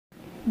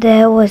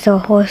There was a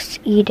horse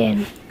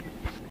eating,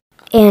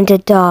 and a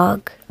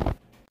dog.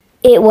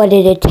 It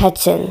wanted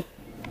attention,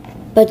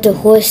 but the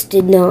horse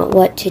did not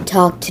want to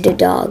talk to the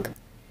dog.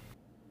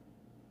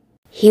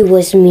 He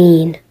was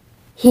mean.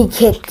 He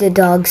kicked the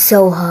dog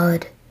so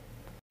hard,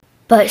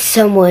 but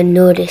someone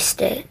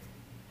noticed it.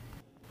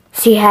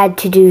 She had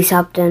to do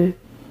something.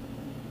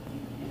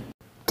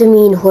 The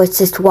mean horse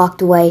just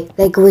walked away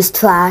like it was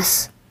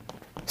trash.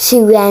 She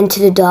ran to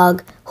the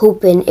dog,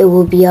 hoping it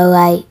would be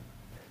alright.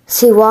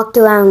 She walked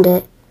around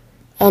it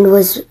and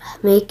was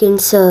making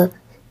sure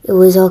it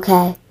was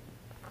okay.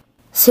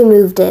 She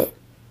moved it.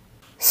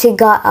 She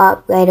got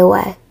up right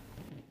away.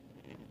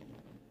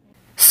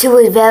 She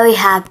was very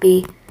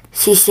happy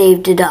she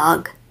saved the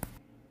dog.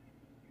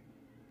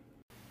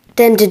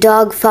 Then the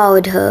dog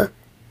followed her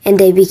and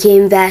they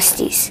became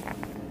besties.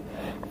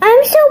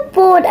 I'm so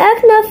bored, I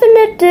have nothing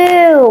to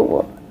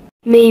do.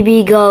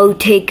 Maybe go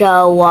take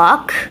a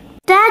walk?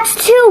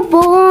 That's too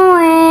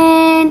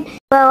boring.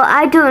 Well,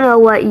 I don't know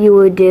what you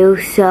would do,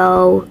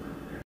 so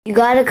you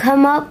gotta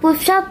come up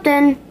with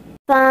something.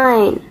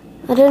 Fine.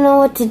 I don't know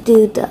what to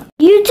do though.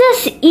 You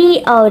just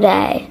eat all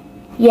day.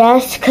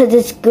 Yes, 'cause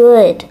it's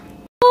good.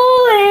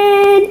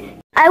 Boring.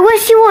 I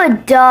wish you were a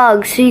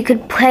dog so you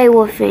could play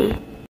with me.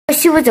 I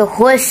wish you was a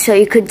horse so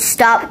you could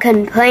stop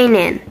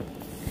complaining.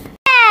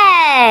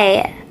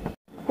 Hey!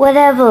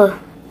 Whatever.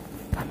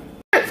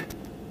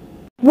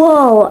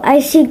 Whoa, I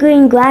see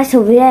green glass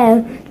over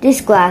there.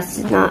 This glass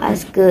is not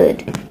as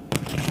good.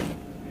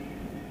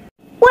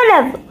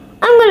 Whatever.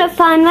 I'm gonna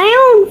find my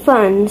own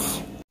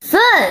funds.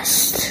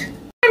 First,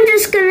 I'm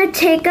just gonna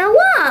take a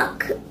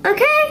walk,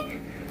 okay?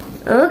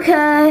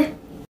 Okay.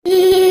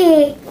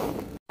 Yeah.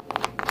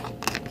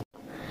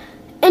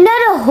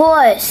 Another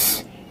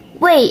horse.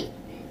 Wait,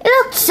 it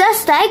looks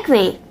just like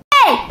me.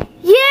 Hey,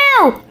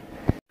 you!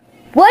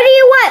 What do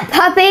you want,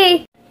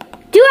 puppy?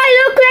 Do I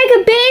look like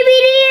a baby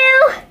to you?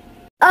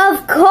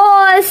 Of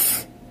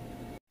course.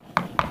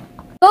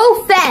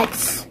 Go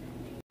fetch.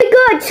 Oh my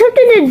God,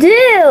 something to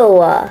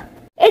do.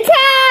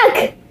 Attack!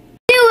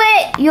 Do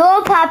it,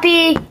 your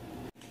puppy.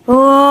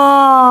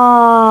 Whoa.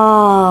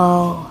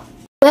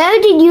 Where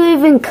did you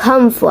even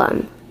come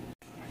from?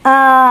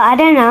 I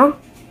don't know.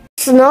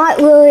 It's not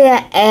really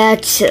an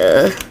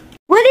answer.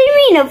 What do you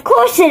mean? Of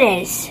course it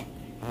is.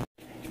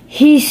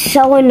 He's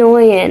so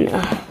annoying.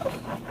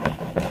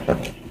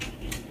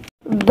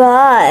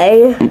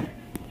 Bye.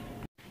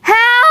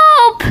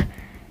 Help!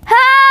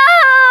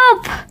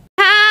 Help!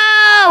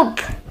 Help!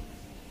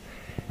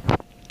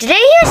 Did I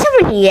hear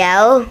someone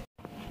yell?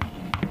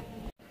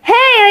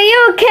 Hey, are you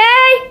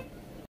okay?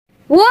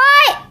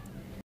 What?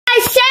 I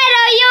said,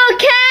 are you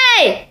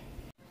okay?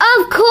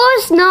 Of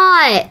course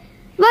not.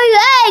 My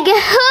leg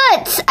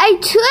hurts. I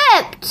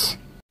tripped.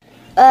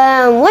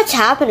 What's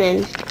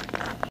happening?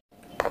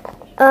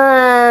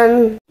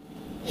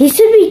 He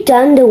should be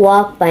done to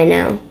walk by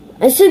now.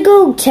 I should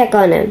go check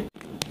on him.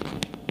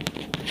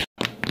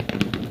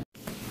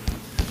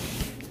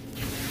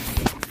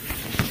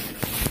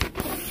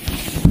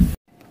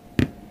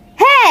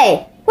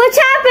 Hey, what's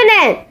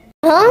happening?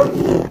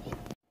 Huh?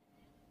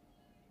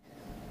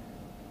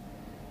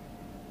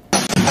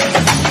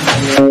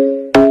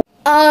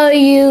 Are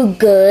you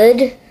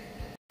good?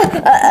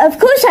 Of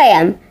course I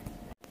am.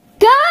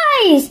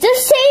 Guys,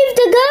 just save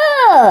the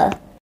girl.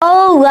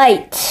 All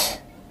right.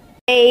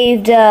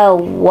 Save the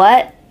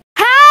what?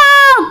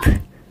 Help!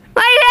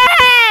 My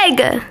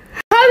leg!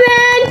 Come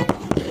in!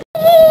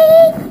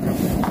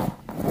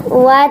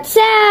 Watch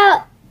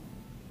out!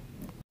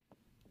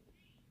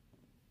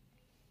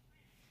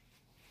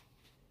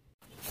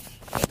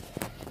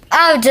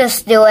 I'll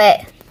just do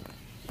it.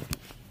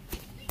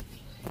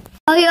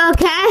 Are you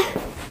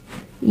okay?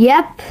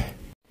 Yep.